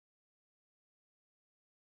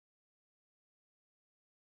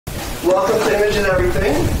Welcome to Image and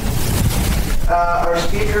Everything. Our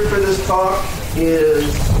speaker for this talk is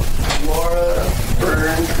Laura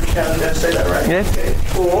Byrne-Cristiano. Did I say that right? Yeah. Okay,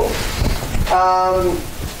 cool.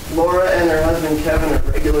 Laura and her husband Kevin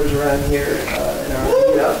are regulars around here in our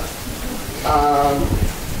meetup.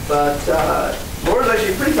 But Laura's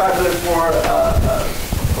actually pretty popular for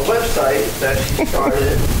a website that she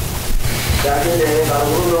started back in the day about a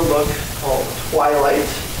little book called Twilight.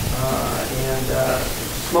 And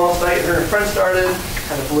small site her friend started,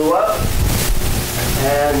 kind of blew up.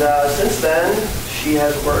 And since then, she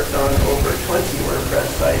has worked on over 20 WordPress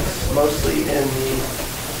sites, mostly in the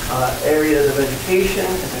areas of education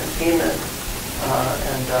and entertainment.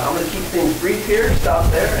 And I'm going to keep things brief here, stop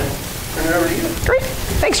there, and turn it over to you. Great.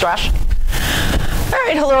 Thanks, Josh. All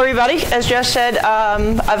right, hello everybody. As Josh said,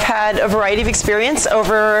 I've had a variety of experience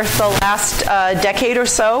over the last decade or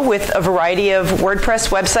so with a variety of WordPress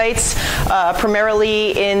websites,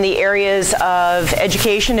 primarily in the areas of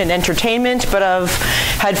education and entertainment, but I've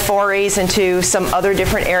had forays into some other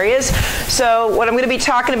different areas. So what I'm going to be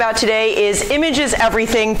talking about today is Image is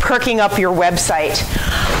Everything, perking up your website.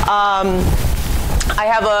 I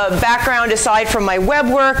have a background aside from my web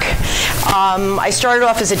work. I started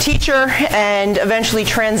off as a teacher and eventually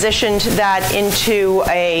transitioned that into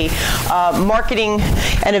a marketing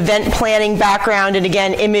and event planning background. And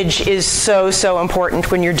again, image is so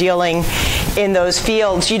important when you're dealing in those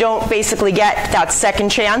fields. You don't basically get that second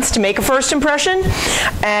chance to make a first impression,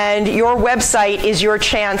 and your website is your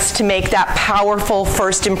chance to make that powerful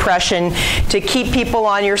first impression, to keep people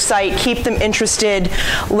on your site, keep them interested,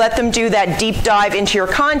 let them do that deep dive into your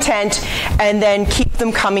content, and then keep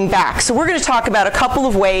them coming back. So we're going to talk about a couple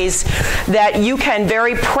of ways that you can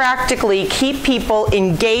very practically keep people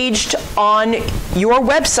engaged on your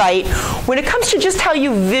website when it comes to just how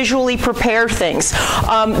you visually prepare things.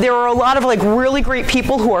 There are a lot of really great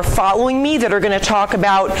people who are following me that are going to talk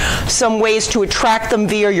about some ways to attract them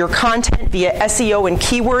via your content, via SEO and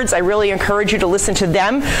keywords. I really encourage you to listen to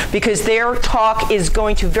them because their talk is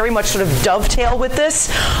going to very much sort of dovetail with this,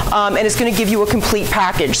 and it's going to give you a complete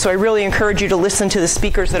package. So I really encourage you to listen to the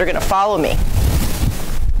speakers that are going to follow me.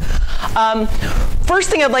 First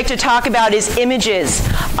thing I'd like to talk about is images.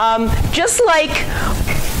 Just like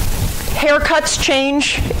haircuts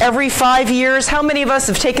change every 5 years, how many of us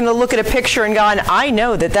have taken a look at a picture and gone, I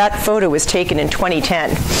know that photo was taken in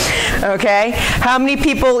 2010, okay? How many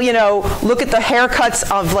people, look at the haircuts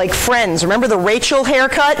of Friends? Remember the Rachel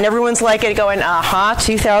haircut? And everyone's going,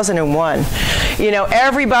 2001.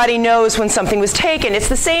 Everybody knows when something was taken. It's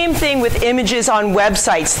the same thing with images on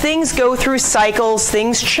websites. Things go through cycles,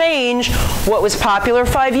 things change. What was popular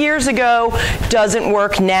 5 years ago doesn't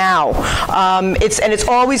work now. It's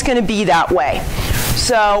always going to be that way.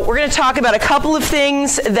 So we're going to talk about a couple of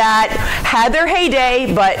things that had their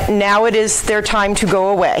heyday, but now it is their time to go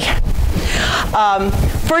away.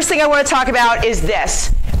 First thing I want to talk about is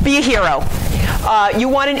this. Be a hero. You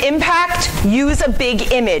want an impact? Use a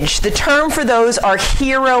big image. The term for those are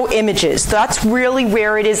hero images. That's really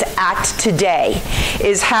where it is at today,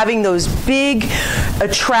 is having those big,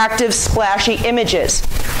 attractive, splashy images.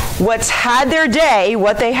 What's had their day,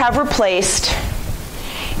 what they have replaced,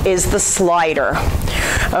 is the slider.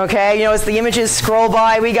 Okay, as the images scroll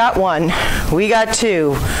by, we got 1, we got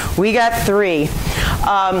 2, we got 3.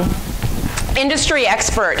 Industry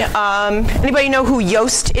expert. Anybody know who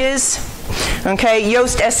Yoast is? Okay,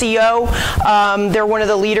 Yoast SEO, they're one of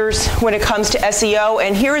the leaders when it comes to SEO,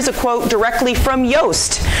 and here is a quote directly from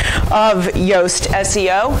Yoast of Yoast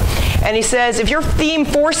SEO, and he says, if your theme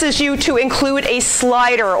forces you to include a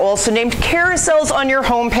slider, also named carousels, on your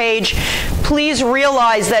homepage, please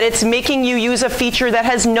realize that it's making you use a feature that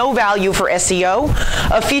has no value for SEO,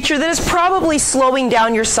 a feature that is probably slowing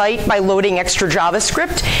down your site by loading extra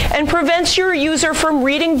JavaScript and prevents your user from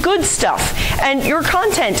reading good stuff and your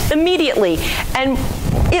content immediately, and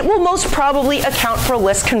it will most probably account for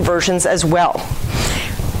less conversions as well.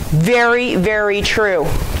 Very, very true.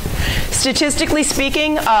 Statistically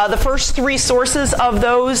speaking, the first 3 sources of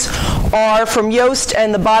those are from Yoast,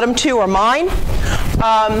 and the bottom 2 are mine.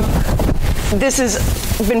 This has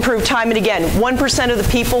been proved time and again. 1% of the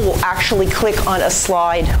people will actually click on a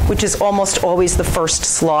slide, which is almost always the first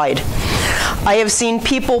slide. I have seen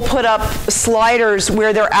people put up sliders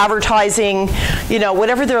where they're advertising,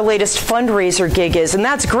 whatever their latest fundraiser gig is, and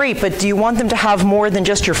that's great, but do you want them to have more than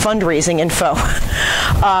just your fundraising info?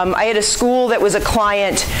 I had a school that was a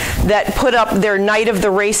client that put up their night of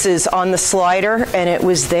the races on the slider, and it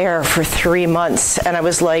was there for 3 months, and I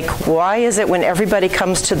was like, why is it when everybody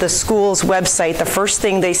comes to the school's website, the first thing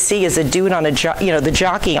thing they see is a dude on the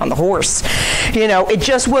jockey on the horse. It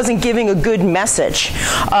just wasn't giving a good message.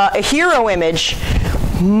 A hero image,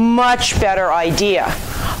 much better idea.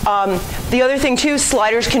 The other thing too,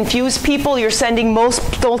 sliders confuse people. You're sending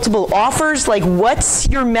multiple offers. Like, what's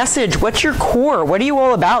your message? What's your core? What are you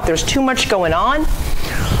all about? There's too much going on.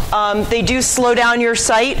 They do slow down your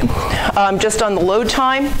site just on the load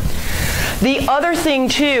time. The other thing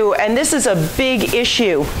too, and this is a big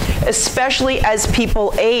issue, especially as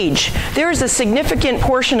people age, there is a significant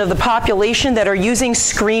portion of the population that are using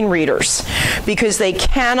screen readers because they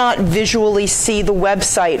cannot visually see the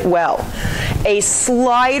website well. A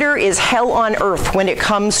slider is hell on earth when it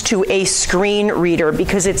comes to a screen reader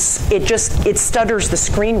because it stutters the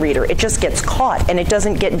screen reader. It just gets caught and it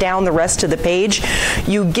doesn't get down the rest of the page.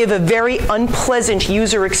 You give a very unpleasant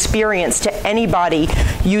user experience to anybody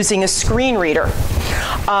using a screen reader.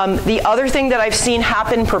 The other thing that I've seen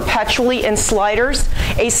happen perpetually in sliders,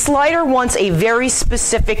 a slider wants a very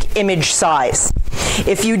specific image size.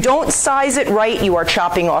 If you don't size it right, you are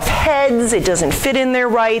chopping off heads, it doesn't fit in there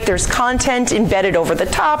right, there's content embedded over the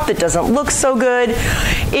top that doesn't look so good.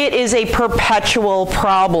 It is a perpetual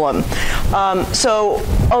problem. So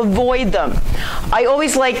avoid them. I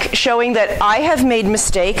always like showing that I have made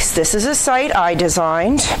mistakes. This is a site I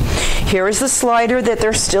designed. Here is the slider that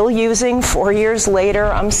they're still using 4 years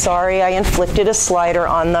later. I'm sorry, I inflicted a slider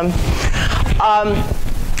on them.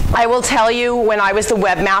 I will tell you, when I was the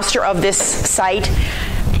webmaster of this site,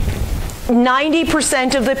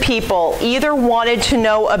 90% of the people either wanted to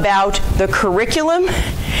know about the curriculum,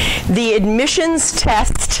 the admissions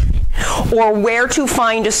test, or where to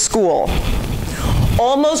find a school.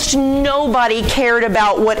 Almost nobody cared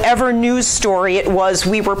about whatever news story it was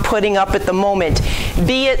we were putting up at the moment,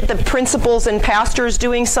 be it the principals and pastors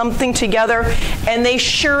doing something together, and they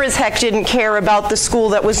sure as heck didn't care about the school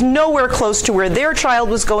that was nowhere close to where their child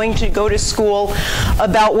was going to go to school,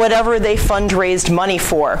 about whatever they fundraised money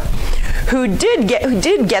for. Who did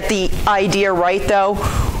get the idea right, though,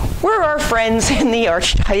 were our friends in the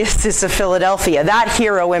Archdiocese of Philadelphia. That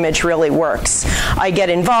hero image really works. I get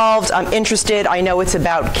involved, I'm interested, I know it's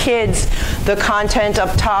about kids, the content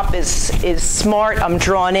up top is smart, I'm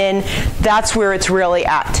drawn in. That's where it's really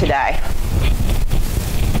at today.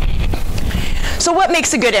 So what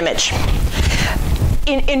makes a good image?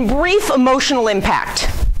 In brief, emotional impact.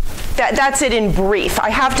 That's it in brief. I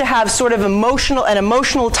have to have sort of an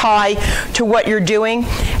emotional tie to what you're doing.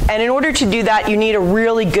 And in order to do that, you need a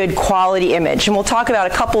really good quality image. And we'll talk about a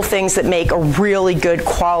couple things that make a really good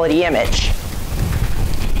quality image.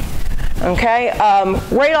 Okay,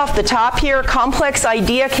 right off the top here, complex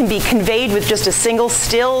idea can be conveyed with just a single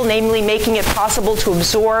still, namely making it possible to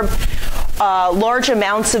absorb large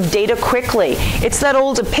amounts of data quickly. It's that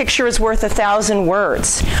old, a picture is worth 1,000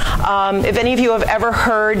 words. If any of you have ever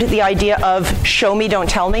heard the idea of show me, don't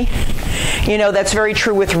tell me, that's very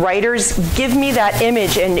true with writers. Give me that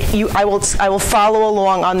image and I will follow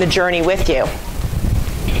along on the journey with you.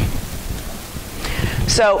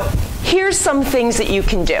 So here's some things that you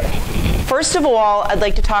can do. First of all, I'd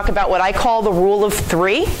like to talk about what I call the rule of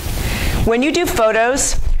 3. When you do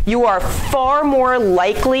photos, you are far more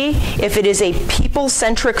likely, if it is a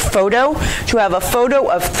people-centric photo, to have a photo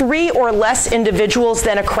of 3 or less individuals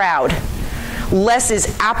than a crowd. Less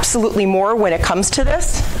is absolutely more when it comes to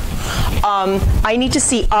this. I need to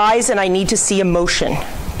see eyes and I need to see emotion.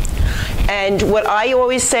 And what I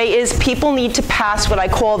always say is people need to pass what I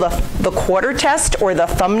call the quarter test or the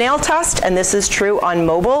thumbnail test, and this is true on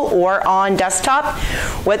mobile or on desktop.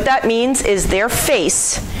 What that means is their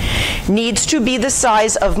face needs to be the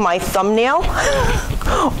size of my thumbnail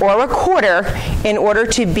or a quarter in order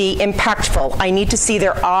to be impactful. I need to see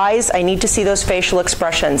their eyes. I need to see those facial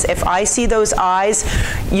expressions. If I see those eyes,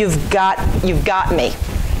 you've got me.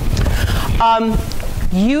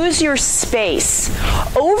 Use your space.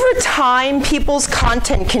 Over time, people's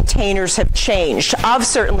content containers have changed. I've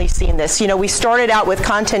certainly seen this. We started out with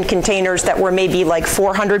content containers that were maybe like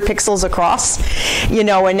 400 pixels across, and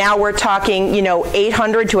now we're talking,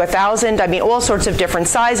 800 to 1,000. I mean, all sorts of different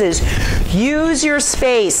sizes. Use your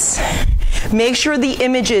space. Make sure the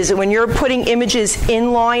images, when you're putting images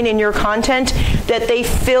inline in your content, that they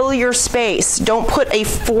fill your space. Don't put a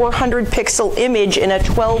 400 pixel image in a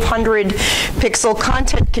 1,200 pixel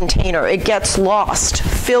content container. It gets lost.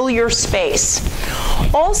 Fill your space.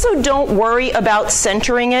 Also, don't worry about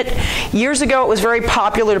centering it. Years ago, it was very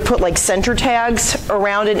popular to put like center tags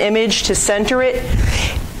around an image to center it.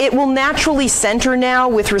 It will naturally center now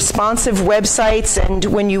with responsive websites, and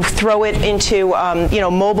when you throw it into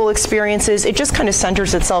mobile experiences, it just kind of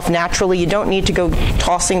centers itself naturally. You don't need to go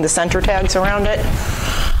tossing the center tags around it.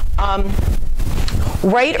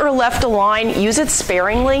 Right or left align, use it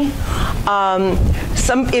sparingly.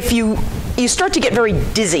 If you start to get very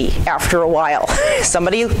dizzy after a while.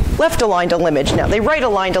 Somebody left aligned a image, now they right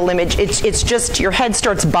aligned a image. It's just your head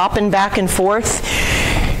starts bopping back and forth.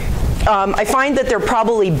 I find that they're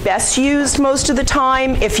probably best used most of the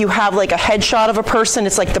time if you have like a headshot of a person.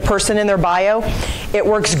 It's like the person in their bio. It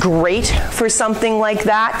works great for something like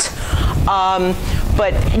that.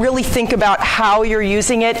 But really think about how you're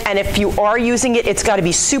using it, and if you are using it, it's got to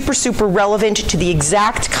be super, super relevant to the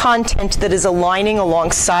exact content that is aligning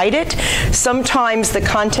alongside it. Sometimes the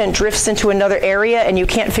content drifts into another area and you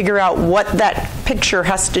can't figure out what that picture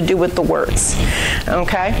has to do with the words,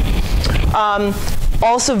 okay?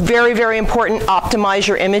 Also very, very important, optimize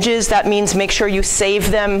your images. That means make sure you save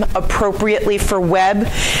them appropriately for web.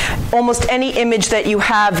 Almost any image that you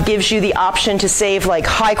have gives you the option to save like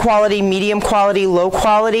high quality, medium quality, low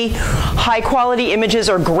quality. High quality images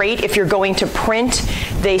are great if you're going to print.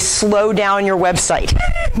 They slow down your website.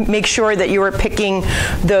 Make sure that you are picking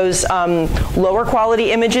those lower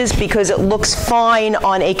quality images because it looks fine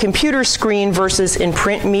on a computer screen versus in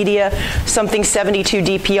print media. Something 72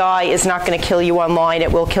 DPI is not going to kill you online. It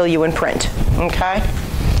will kill you in print, okay?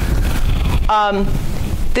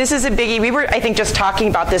 This is a biggie. We were, I think, just talking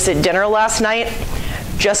about this at dinner last night.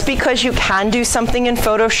 Just because you can do something in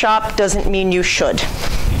Photoshop doesn't mean you should.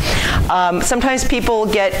 Sometimes people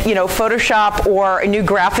get, Photoshop or a new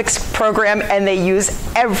graphics program and they use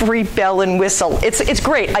every bell and whistle. It's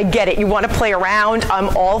great. I get it. You want to play around.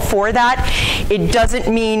 I'm all for that. It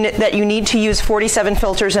doesn't mean that you need to use 47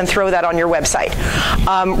 filters and throw that on your website.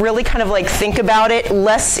 Really kind of like think about it.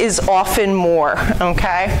 Less is often more,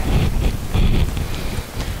 okay?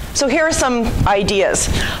 So here are some ideas.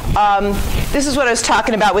 This is what I was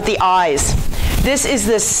talking about with the eyes. This is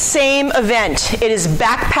the same event. It is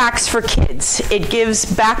backpacks for kids. It gives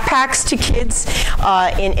backpacks to kids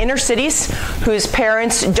in inner cities whose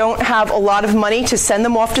parents don't have a lot of money to send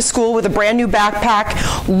them off to school with a brand new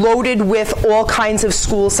backpack loaded with all kinds of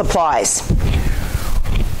school supplies.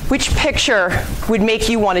 Which picture would make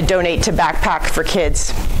you want to donate to Backpack for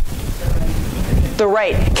Kids? The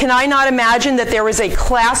right. Can I not imagine that there was a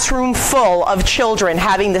classroom full of children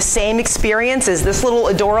having the same experience as this little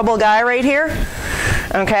adorable guy right here?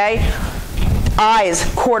 Okay?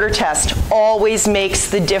 Eyes, quarter test, always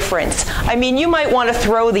makes the difference. I mean, you might want to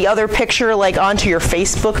throw the other picture like onto your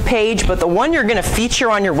Facebook page, but the one you're going to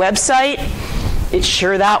feature on your website, it's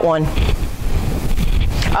sure that one.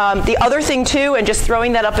 The other thing too, and just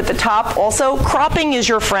throwing that up at the top also, cropping is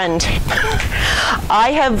your friend.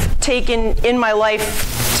 I have taken in my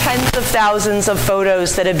life tens of thousands of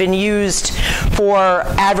photos that have been used for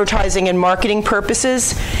advertising and marketing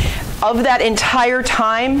purposes. Of that entire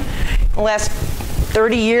time, the last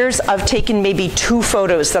 30 years, I've taken maybe 2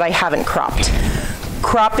 photos that I haven't cropped.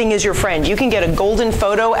 Cropping is your friend. You can get a golden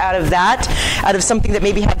photo out of that, out of something that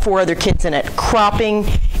maybe had 4 other kids in it. Cropping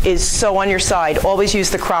is so on your side. Always use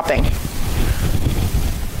the cropping.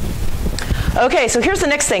 Okay, so here's the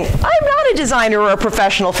next thing. I'm not a designer or a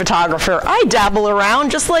professional photographer. I dabble around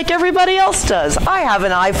just like everybody else does. I have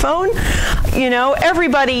an iPhone.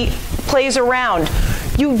 Everybody plays around.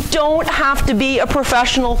 You don't have to be a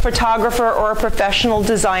professional photographer or a professional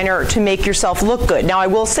designer to make yourself look good. Now, I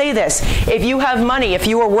will say this. If you have money, if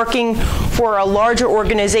you are working for a larger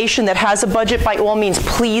organization that has a budget, by all means,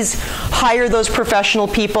 please hire those professional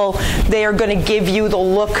people. They are going to give you the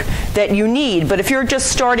look that you need. But if you're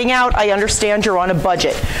just starting out, I understand you're on a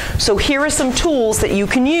budget. So here are some tools that you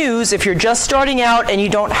can use if you're just starting out and you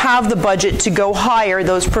don't have the budget to go hire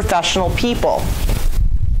those professional people.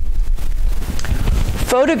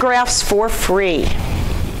 Photographs for free.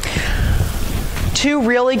 2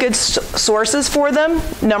 really good sources for them.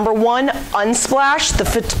 Number 1, Unsplash. The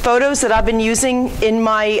photos that I've been using in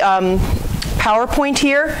my PowerPoint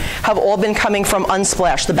here have all been coming from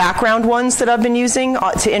Unsplash. The background ones that I've been using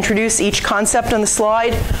to introduce each concept on the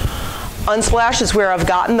slide. Unsplash is where I've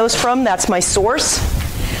gotten those from. That's my source.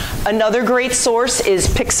 Another great source is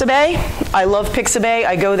Pixabay. I love Pixabay.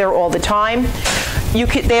 I go there all the time.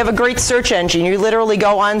 They have a great search engine. You literally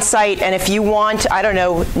go on site, and if you want, I don't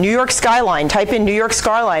know, New York skyline, type in New York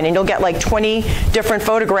skyline, and you'll get like 20 different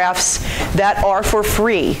photographs that are for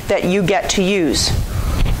free that you get to use.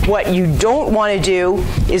 What you don't want to do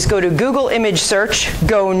is go to Google image search,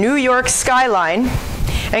 go New York skyline,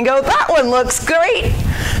 and go, that one looks great.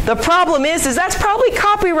 The problem is that's probably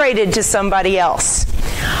copyrighted to somebody else.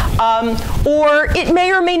 Or it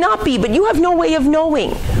may or may not be, but you have no way of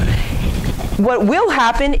knowing. what will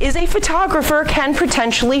happen is a photographer can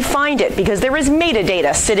potentially find it because there is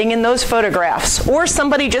metadata sitting in those photographs. Or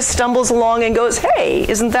somebody just stumbles along and goes, hey,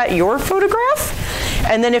 isn't that your photograph?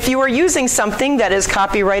 And then if you are using something that is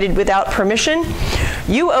copyrighted without permission,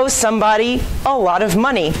 you owe somebody a lot of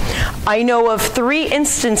money. I know of 3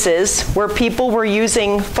 instances where people were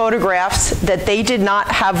using photographs that they did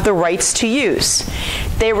not have the rights to use.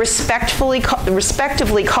 They respectively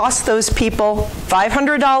cost those people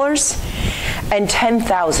 $500 and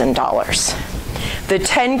 $10,000. The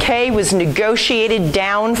 $10K was negotiated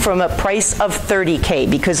down from a price of $30K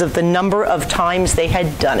because of the number of times they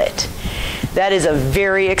had done it. That is a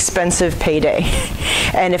very expensive payday.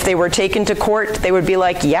 And if they were taken to court, they would be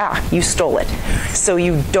like, yeah, you stole it. So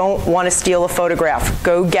you don't want to steal a photograph.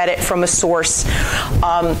 Go get it from a source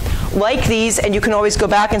like these, and you can always go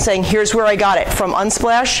back and say, here's where I got it. From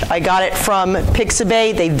Unsplash, I got it from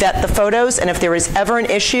Pixabay. They vet the photos, and if there is ever an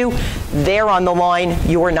issue, they're on the line,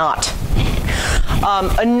 you're not.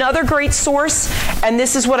 Another great source, and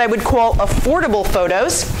this is what I would call affordable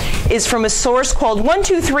photos, is from a source called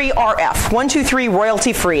 123RF, 123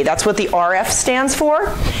 royalty free. That's what the RF stands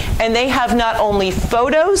for. And they have not only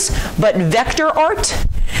photos, but vector art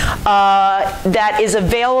that is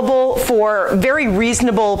available for very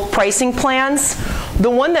reasonable pricing plans. The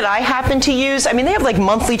one that I happen to use, I mean, they have like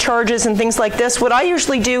monthly charges and things like this. What I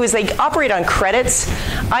usually do is they operate on credits.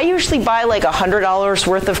 I usually buy like $100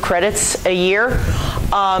 worth of credits a year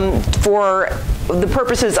for the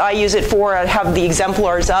purposes I use it for. I have the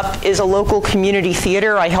exemplars up is a local community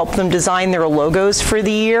theater. I help them design their logos for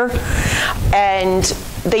the year. And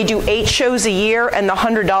they do 8 shows a year, and the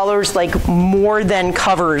 $100 like more than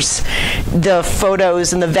covers the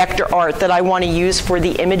photos and the vector art that I want to use for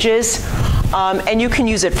the images. And you can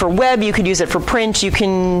use it for web, you could use it for print, you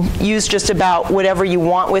can use just about whatever you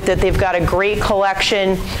want with it. They've got a great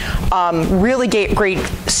collection, really great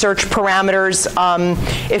search parameters.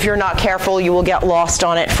 If you're not careful, you will get lost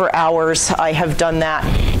on it for hours. I have done that.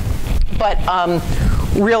 But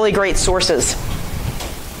really great sources.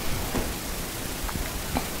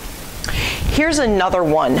 Here's another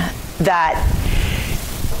one that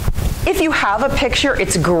if you have a picture,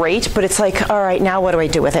 it's great, but it's like, all right, now what do I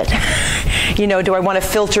do with it? You know, do I want to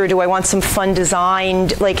filter? Do I want some fun design?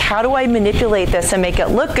 Like, how do I manipulate this and make it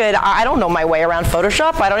look good? I don't know my way around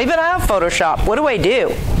Photoshop. I don't even have Photoshop. What do I do?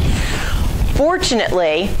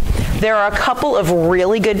 Fortunately, there are a couple of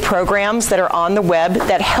really good programs that are on the web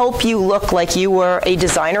that help you look like you were a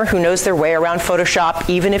designer who knows their way around Photoshop,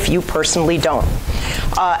 even if you personally don't.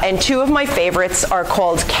 And 2 of my favorites are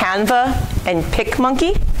called Canva and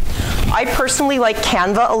PicMonkey. I personally like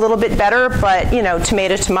Canva a little bit better, but you know,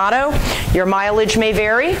 tomato, tomato. Your mileage may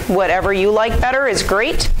vary. Whatever you like better is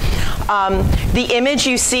great. The image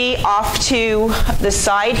you see off to the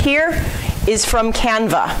side here is from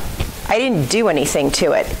Canva. I didn't do anything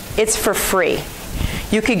to it. It's for free.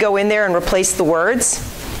 You could go in there and replace the words,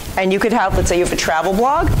 and you could have, let's say you have a travel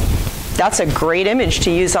blog. That's a great image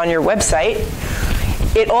to use on your website.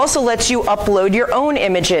 It also lets you upload your own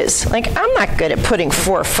images. Like, I'm not good at putting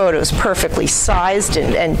 4 photos perfectly sized,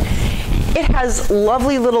 and it has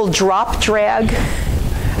lovely little drop drag,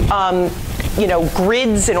 you know,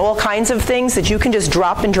 grids and all kinds of things that you can just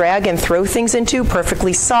drop and drag and throw things into,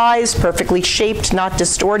 perfectly sized, perfectly shaped, not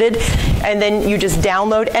distorted, and then you just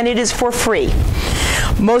download, and it is for free.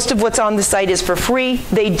 Most of what's on the site is for free.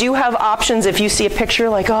 They do have options if you see a picture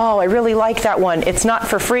like, oh, I really like that one. It's not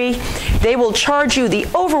for free. They will charge you the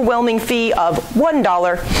overwhelming fee of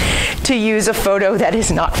 $1 to use a photo that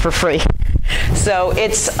is not for free. So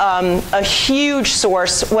it's a huge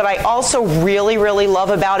source. What I also really, really love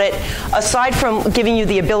about it, aside from giving you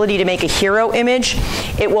the ability to make a hero image,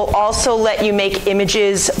 it will also let you make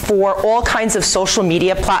images for all kinds of social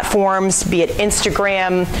media platforms, be it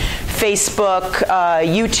Instagram, Facebook,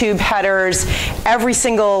 YouTube headers, every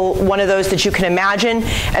single one of those that you can imagine.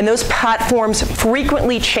 And those platforms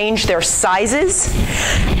frequently change their sizes,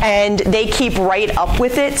 and they keep right up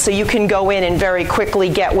with it, so you can go in and very quickly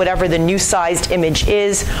get whatever the new sized image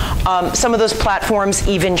is. Some of those platforms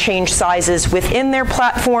even change sizes within their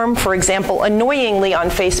platform. For example, annoyingly on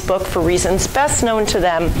Facebook, for reasons best known to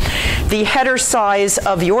them, the header size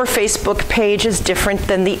of your Facebook page is different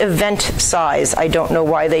than the event size. I don't know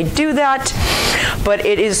why they do that, but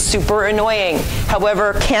it is super annoying.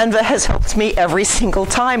 However, Canva has helped me every single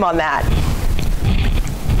time on that.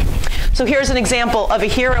 So here's an example of a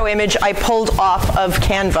hero image I pulled off of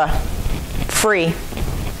Canva, free.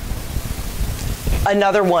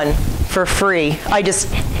 Another one for free. I just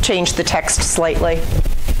changed the text slightly.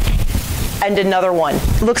 And another one.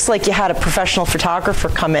 Looks like you had a professional photographer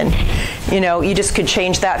come in. You know, you just could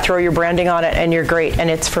change that, throw your branding on it, and you're great, and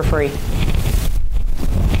it's for free.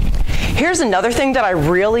 Here's another thing that I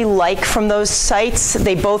really like from those sites.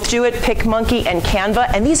 They both do it, PicMonkey and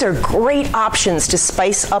Canva, and these are great options to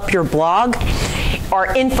spice up your blog, are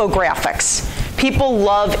infographics. People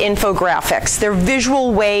love infographics. They're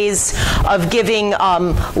visual ways of giving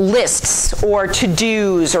lists or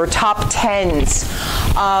to-dos or top 10s.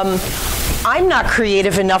 I'm not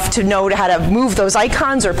creative enough to know how to move those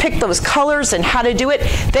icons or pick those colors and how to do it.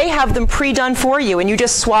 They have them pre-done for you, and you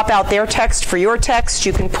just swap out their text for your text.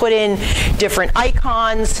 You can put in different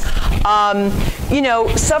icons. You know,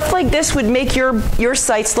 stuff like this would make your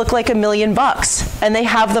sites look like $1 million. And they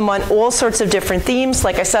have them on all sorts of different themes.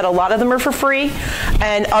 Like I said, a lot of them are for free,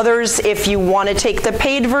 and others, if you want to take the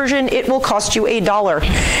paid version, it will cost you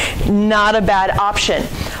 $1. Not a bad option.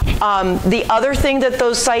 The other thing that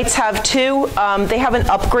those sites have too, they have an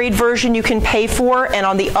upgrade version you can pay for, and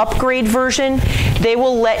on the upgrade version, they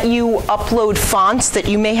will let you upload fonts that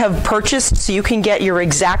you may have purchased so you can get your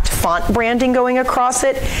exact font branding going across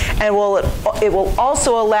it, and it will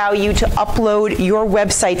also allow you to upload your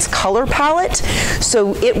website's color palette,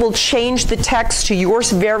 so it will change the text to your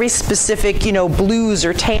very specific, you know, blues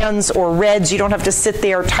or tans or reds. You don't have to sit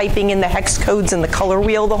there typing in the hex codes in the color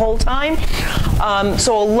wheel the whole time.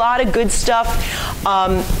 So a lot of good stuff,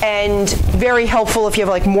 and very helpful if you have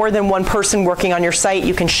like more than one person working on your site.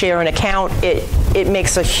 You can share an account. It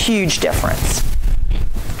makes a huge difference.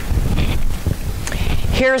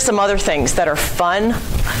 Here are some other things that are fun.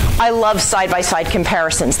 I love side-by-side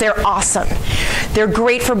comparisons. They're awesome. They're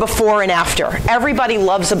great for before and after. Everybody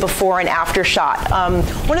loves a before and after shot.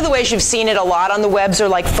 One of the ways you've seen it a lot on the webs are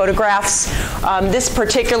like photographs. This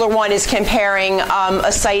particular one is comparing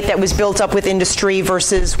a site that was built up with industry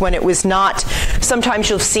versus when it was not.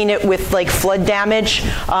 Sometimes you've seen it with like flood damage,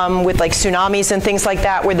 with like tsunamis and things like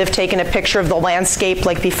that, where they've taken a picture of the landscape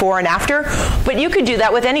like before and after. But you could do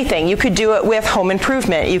that with anything. You could do it with home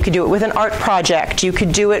improvement. You could do it with an art project. You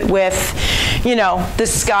could do it with, you know, the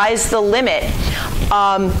sky's the limit.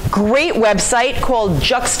 Great website called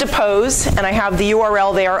Juxtapose, and I have the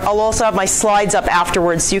URL there. I'll also have my slides up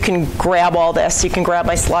afterwards, so you can grab all this. You can grab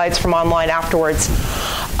my slides from online afterwards.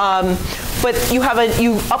 But you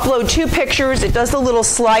upload 2 pictures. It does the little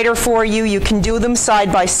slider for you. You can do them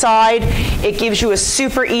side by side. It gives you a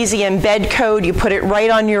super easy embed code. You put it right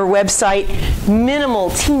on your website. Minimal,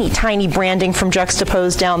 teeny tiny branding from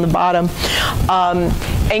Juxtapose down the bottom,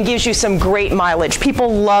 and gives you some great mileage.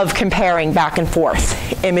 People love comparing back and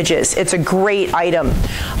forth images. It's a great item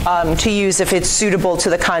to use if it's suitable to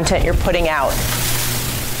the content you're putting out.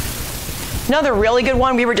 Another really good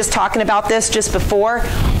one, we were just talking about this just before,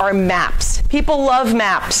 are maps. People love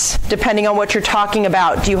maps, depending on what you're talking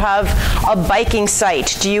about. Do you have a biking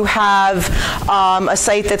site? Do you have a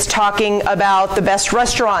site that's talking about the best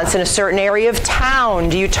restaurants in a certain area of town?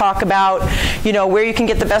 Do you talk about, you know, where you can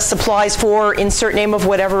get the best supplies for insert name of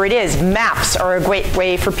whatever it is? Maps are a great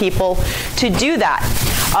way for people to do that.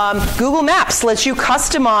 Google Maps lets you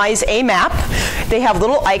customize a map. They have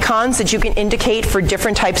little icons that you can indicate for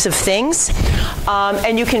different types of things.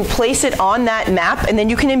 And you can place it on that map, and then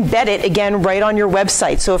you can embed it again right on your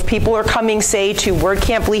website. So if people are coming, say, to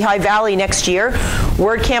WordCamp Lehigh Valley next year,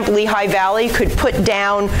 WordCamp Lehigh Valley could put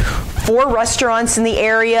down 4 restaurants in the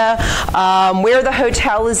area, where the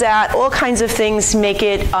hotel is at, all kinds of things, make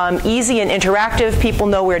it easy and interactive. People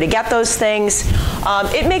know where to get those things.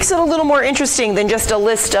 It makes it a little more interesting than just a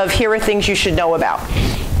list of here are things you should know about.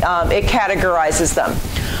 It categorizes them.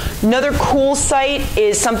 Another cool site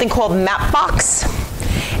is something called Mapbox,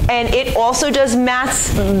 and it also does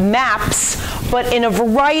maps, but in a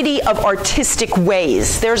variety of artistic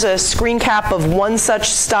ways. There's a screen cap of one such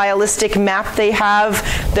stylistic map they have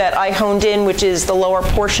that I honed in, which is the lower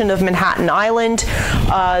portion of Manhattan Island.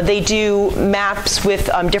 They do maps with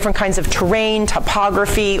different kinds of terrain,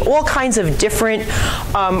 topography, all kinds of different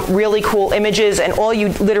really cool images, and all you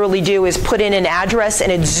literally do is put in an address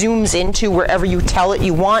and it zooms into wherever you tell it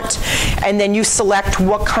you want, and then you select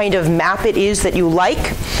what kind of map it is that you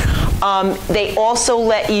like. They also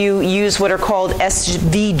let you use what are called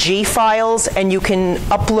SVG files, and you can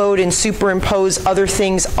upload and superimpose other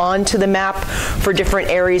things onto the map for different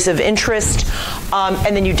areas of interest,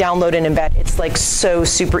 and then you download and embed. It's like so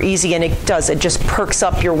super easy, and it just perks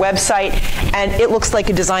up your website, and it looks like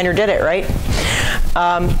a designer did it, right?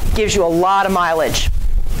 Gives you a lot of mileage.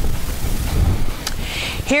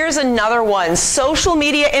 Here's another one, social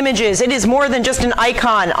media images. It is more than just an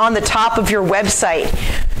icon on the top of your website.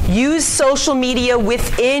 Use social media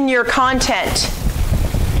within your content.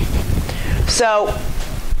 So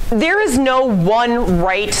There is no one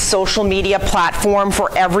right social media platform for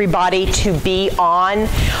everybody to be on.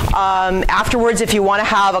 Afterwards, if you want to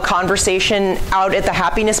have a conversation out at the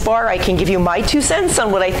Happiness Bar, I can give you my 2 cents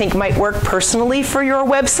on what I think might work personally for your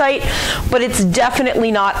website, but it's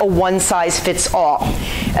definitely not a one-size-fits-all.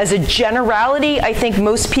 As a generality, I think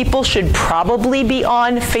most people should probably be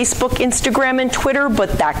on Facebook, Instagram, and Twitter,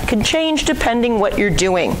 but that could change depending what you're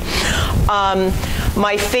doing.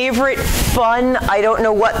 My favorite fun, I don't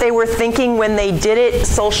know what they were thinking when they did it,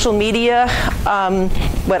 social media,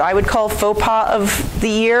 what I would call faux pas of the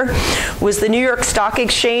year, was the New York Stock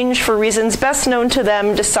Exchange, for reasons best known to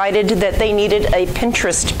them, decided that they needed a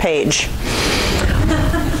Pinterest page.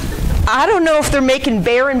 I don't know if they're making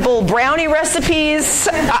Bear and Bull brownie recipes.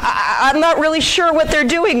 I'm not really sure what they're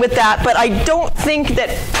doing with that, but I don't think that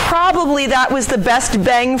probably that was the best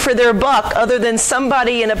bang for their buck, other than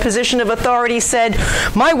somebody in a position of authority said,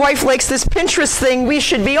 my wife likes this Pinterest thing, we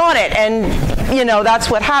should be on it. And, you know, that's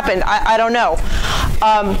what happened. I don't know.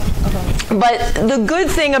 But the good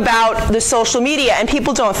thing about the social media, and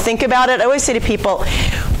people don't think about it, I always say to people,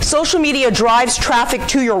 social media drives traffic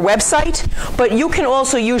to your website, but you can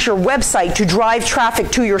also use your website to drive traffic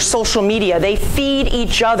to your social media. They feed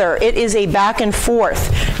each other. It is a back and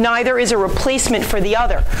forth. Neither is a replacement for the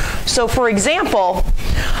other. So for example,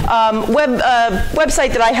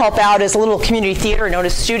 website that I help out is a little community theater known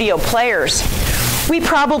as Studio Players. We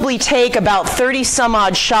probably take about 30 some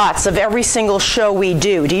odd shots of every single show we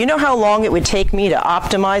do. Do you know how long it would take me to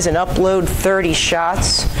optimize and upload 30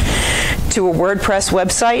 shots to a WordPress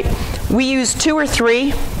website? We use 2 or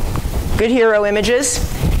 3 good hero images,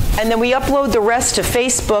 and then we upload the rest to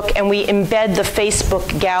Facebook, and we embed the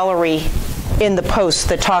Facebook gallery in the post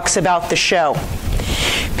that talks about the show.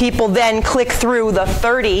 People then click through the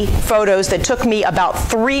 30 photos that took me about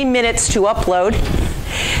 3 minutes to upload.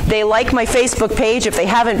 They like my Facebook page if they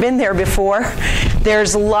haven't been there before.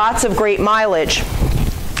 There's lots of great mileage.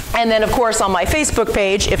 And then, of course, on my Facebook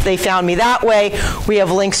page, if they found me that way, we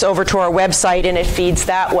have links over to our website, and it feeds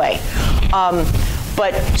that way.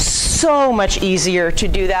 But so much easier to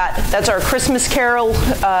do that. That's our Christmas Carol,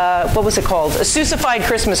 what was it called? A Seussified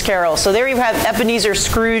Christmas Carol. So there you have Ebenezer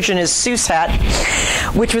Scrooge in his Seuss hat,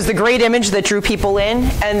 which was the great image that drew people in.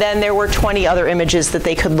 And then there were 20 other images that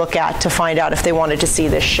they could look at to find out if they wanted to see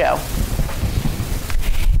this show.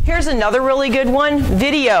 Here's another really good one,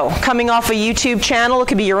 video coming off a YouTube channel. It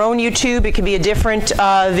could be your own YouTube, it could be a different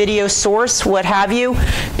video source, what have you.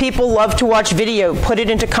 People love to watch video, put it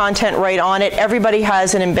into content right on it. Everybody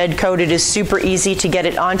has an embed code. It is super easy to get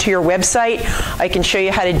it onto your website. I can show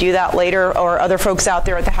you how to do that later, or other folks out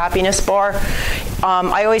there at the Happiness Bar.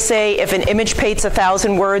 I always say if an image paints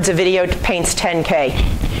 1,000 words, a video paints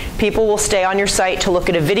 10K. People will stay on your site to look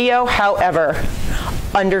at a video, however,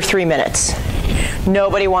 under 3 minutes.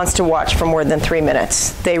 Nobody wants to watch for more than 3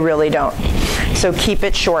 minutes. They really don't. So keep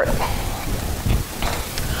it short.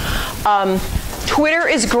 Twitter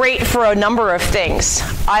is great for a number of things.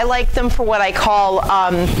 I like them for what I call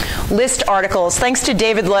list articles. Thanks to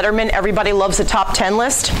David Letterman, everybody loves a top 10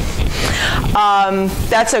 list.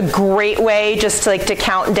 That's a great way just to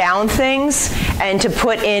count down things, and to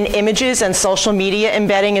put in images, and social media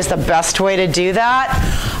embedding is the best way to do that.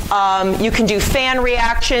 You can do fan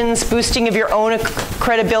reactions, boosting of your own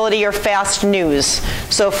credibility, or fast news.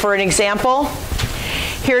 So for an example,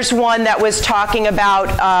 here's one that was talking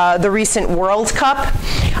about the recent World Cup.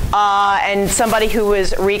 And somebody who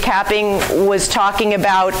was recapping was talking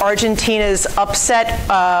about Croatia's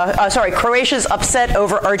upset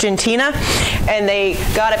over Argentina. And they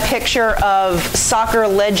got a picture of soccer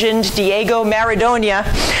legend Diego Maradona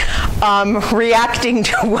reacting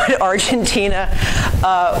to what Argentina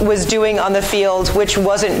was doing on the field, which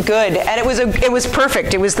wasn't good. And it was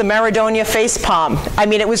perfect. It was the Maradona facepalm. I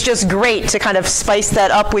mean, it was just great to kind of spice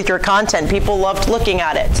that up with your content. People loved looking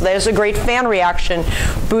at it. So there's a great fan reaction,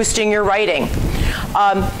 boosting your writing.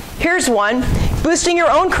 Here's one, boosting your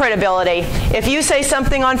own credibility. If you say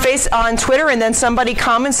something on Twitter and then somebody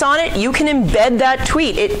comments on it, you can embed that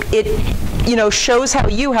tweet. It shows how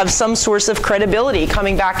you have some source of credibility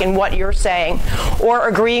coming back in what you're saying, or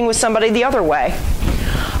agreeing with somebody the other way.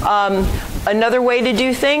 Another way to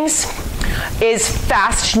do things is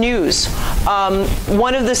fast news.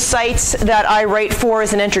 One of the sites that I write for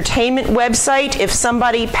is an entertainment website. If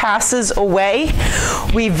somebody passes away,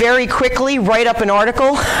 we very quickly write up an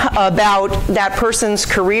article about that person's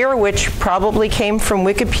career, which probably came from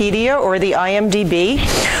Wikipedia or the IMDb.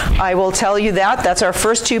 I will tell you that. That's our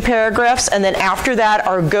first 2 paragraphs. And then after that,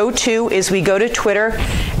 our go-to is we go to Twitter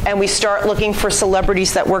and we start looking for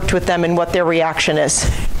celebrities that worked with them and what their reaction is.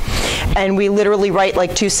 And we literally write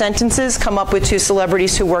like 2 sentences, come up with 2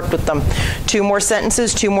 celebrities who worked with them. 2 more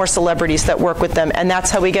sentences, 2 more celebrities that work with them. And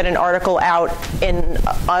that's how we get an article out in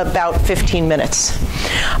about 15 minutes.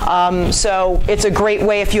 So it's a great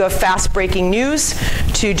way if you have fast breaking news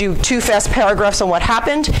to do 2 fast paragraphs on what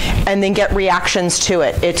happened and then get reactions to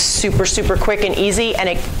it. It's super, super quick and easy,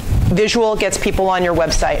 and visual gets people on your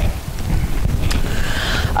website.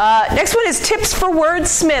 Next one is tips for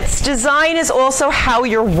wordsmiths. Design is also how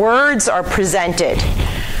your words are presented.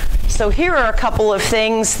 So here are a couple of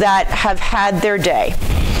things that have had their day.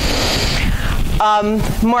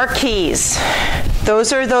 Marquees.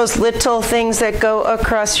 Those are those little things that go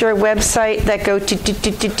across your website that go,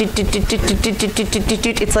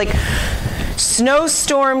 it's like,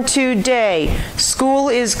 snowstorm today, school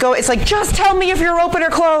is it's like, just tell me if you're open or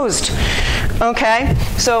closed. Okay,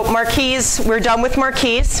 so marquees, we're done with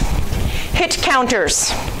marquees. Hit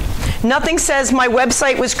counters. Nothing says my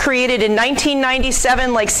website was created in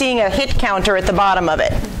 1997 like seeing a hit counter at the bottom of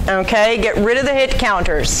it. Okay, get rid of the hit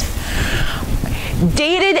counters.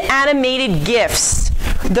 Dated animated GIFs.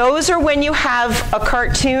 Those are when you have a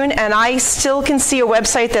cartoon, and I still can see a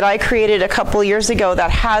website that I created a couple years ago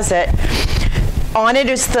that has it. On it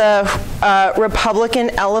is the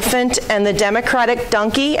Republican elephant and the Democratic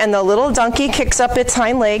donkey, and the little donkey kicks up its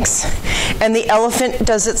hind legs, and the elephant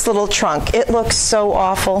does its little trunk. It looks so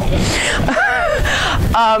awful.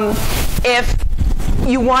 If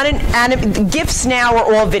you want GIFs now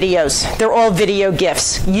are all videos. They're all video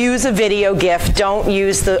GIFs. Use a video GIF. Don't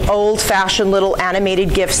use the old-fashioned little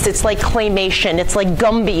animated GIFs. It's like claymation. It's like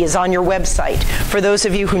Gumby is on your website. For those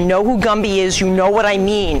of you who know who Gumby is, you know what I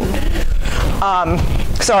mean.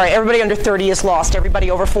 Sorry, everybody under 30 is lost.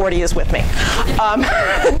 Everybody over 40 is with me.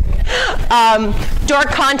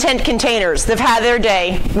 Dark content containers. They've had their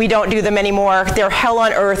day. We don't do them anymore. They're hell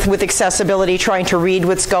on earth with accessibility, trying to read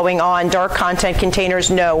what's going on. Dark content containers,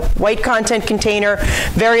 no. White content container,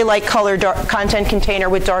 very light color dark content container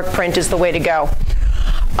with dark print is the way to go.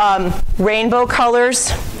 Rainbow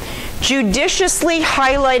colors. Judiciously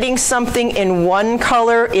highlighting something in one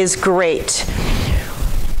color is great.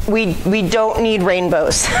 We don't need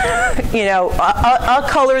rainbows. You know, a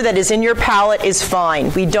color that is in your palette is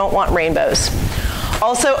fine. We don't want rainbows.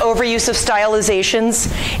 Also, overuse of stylizations.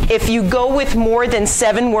 If you go with more than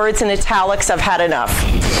 7 words in italics, I've had enough.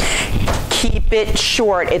 Keep it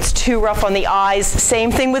short. It's too rough on the eyes.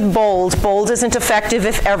 Same thing with bold. Bold isn't effective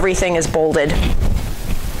if everything is bolded.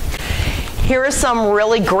 Here are some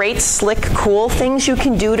really great, slick, cool things you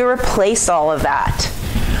can do to replace all of that.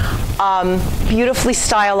 Beautifully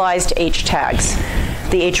stylized H tags,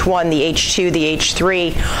 the H1, the H2, the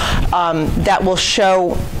H3, that will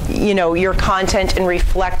show, you know, your content and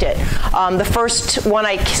reflect it. The first one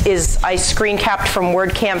I screen capped from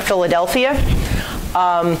WordCamp Philadelphia.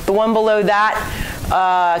 The one below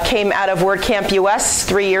that came out of WordCamp US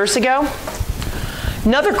 3 years ago.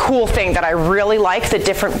 Another cool thing that I really like that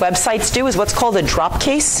different websites do is what's called a drop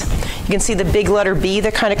case. You can see the big letter B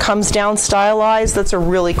that kind of comes down stylized. That's a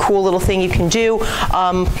really cool little thing you can do.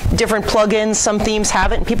 Different plugins, some themes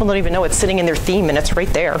have it, and people don't even know it's sitting in their theme, and it's right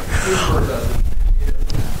there.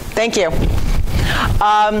 Thank you.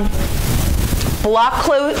 Block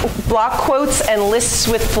quotes and lists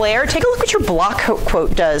with flair. Take a look what your block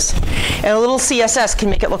quote does. And a little CSS can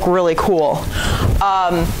make it look really cool.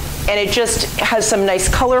 And it just has some nice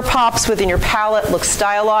color pops within your palette, looks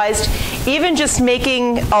stylized. Even just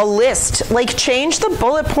making a list, like change the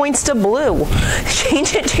bullet points to blue.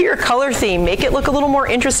 Change it to your color theme, make it look a little more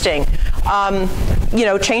interesting. You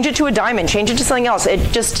know, change it to a diamond, change it to something else.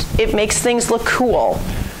 It makes things look cool.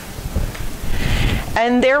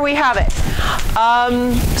 And there we have it.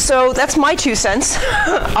 So that's my 2 cents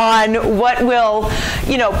on what will,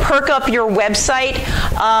 you know, perk up your website.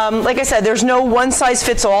 Like I said, there's no one size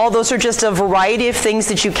fits all. Those are just a variety of things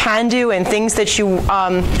that you can do and things that you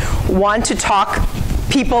want to talk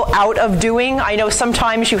people out of doing. I know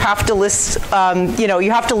sometimes you have to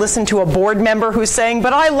you have to listen to a board member who's saying,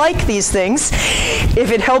 but I like these things.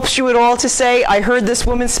 If it helps you at all to say, I heard this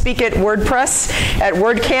woman speak at WordPress, at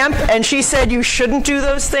WordCamp, and she said you shouldn't do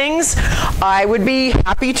those things, I would be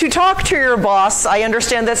happy to talk to your boss. I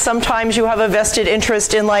understand that sometimes you have a vested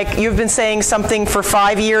interest in, like, you've been saying something for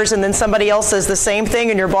 5 years and then somebody else says the same thing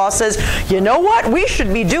and your boss says, you know what, we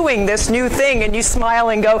should be doing this new thing, and you smile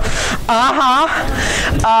and go,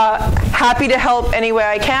 happy to help any way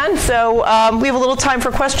I can. So we have a little time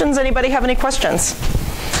for questions. Anybody have any questions?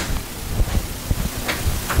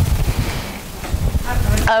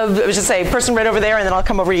 I was just saying, person right over there, and then I'll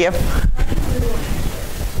come over to you.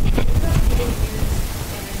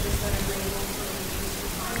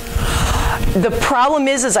 The problem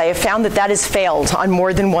is I have found that has failed on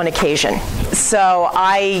more than one occasion. So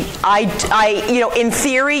in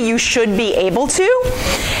theory, you should be able to,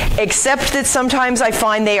 except that sometimes I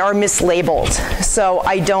find they are mislabeled. So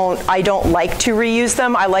I don't like to reuse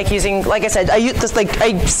them. I like using, like I said,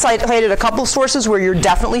 I cited a couple sources where you're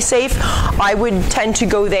definitely safe. I would tend to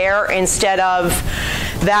go there instead of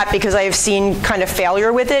that because I have seen kind of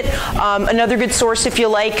failure with it. Another good source, if you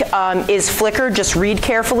like, is Flickr. Just read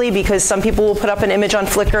carefully because some people will put up an image on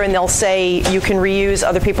Flickr and they'll say you can reuse.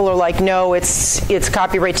 Other people are like, no, it's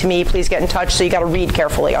copyright to me. Please get in touch. So you got to read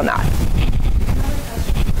carefully on that.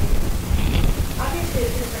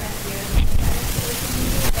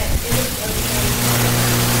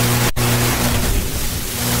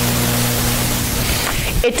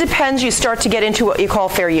 It depends. You start to get into what you call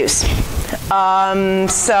fair use.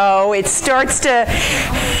 So it starts to,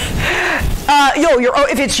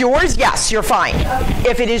 if it's yours, yes, you're fine.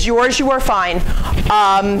 If it is yours, you are fine.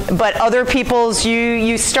 But other people's,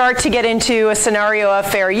 you start to get into a scenario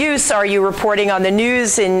of fair use. Are you reporting on the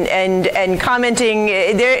news and commenting?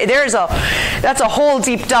 That's a whole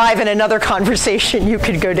deep dive in another conversation you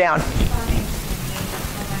could go down.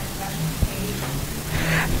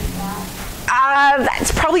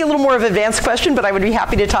 That's probably a little more of an advanced question, but I would be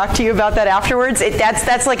happy to talk to you about that afterwards.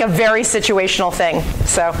 That's like a very situational thing.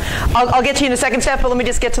 So I'll get to you in a second step, but let me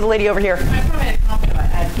just get to the lady over here. I probably had a comment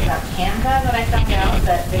about Canva that I found out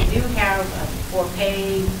that they do have for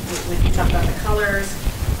pay, when you talk about the colors.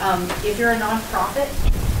 If you're a nonprofit,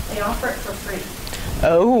 they offer it for free.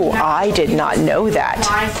 Oh, I did not know that.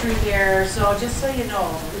 Fly through there, so just so you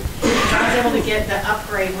know. I was able to get the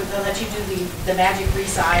upgrade, they'll let you do the magic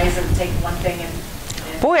resize and take one thing and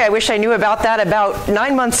Boy, I wish I knew about that about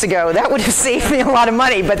 9 months ago. That would have saved me a lot of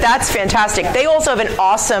money, but that's fantastic. They also have an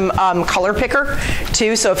awesome color picker,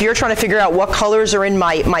 too. So if you're trying to figure out what colors are in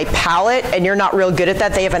my palette and you're not real good at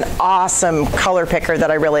that, they have an awesome color picker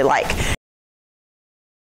that I really like.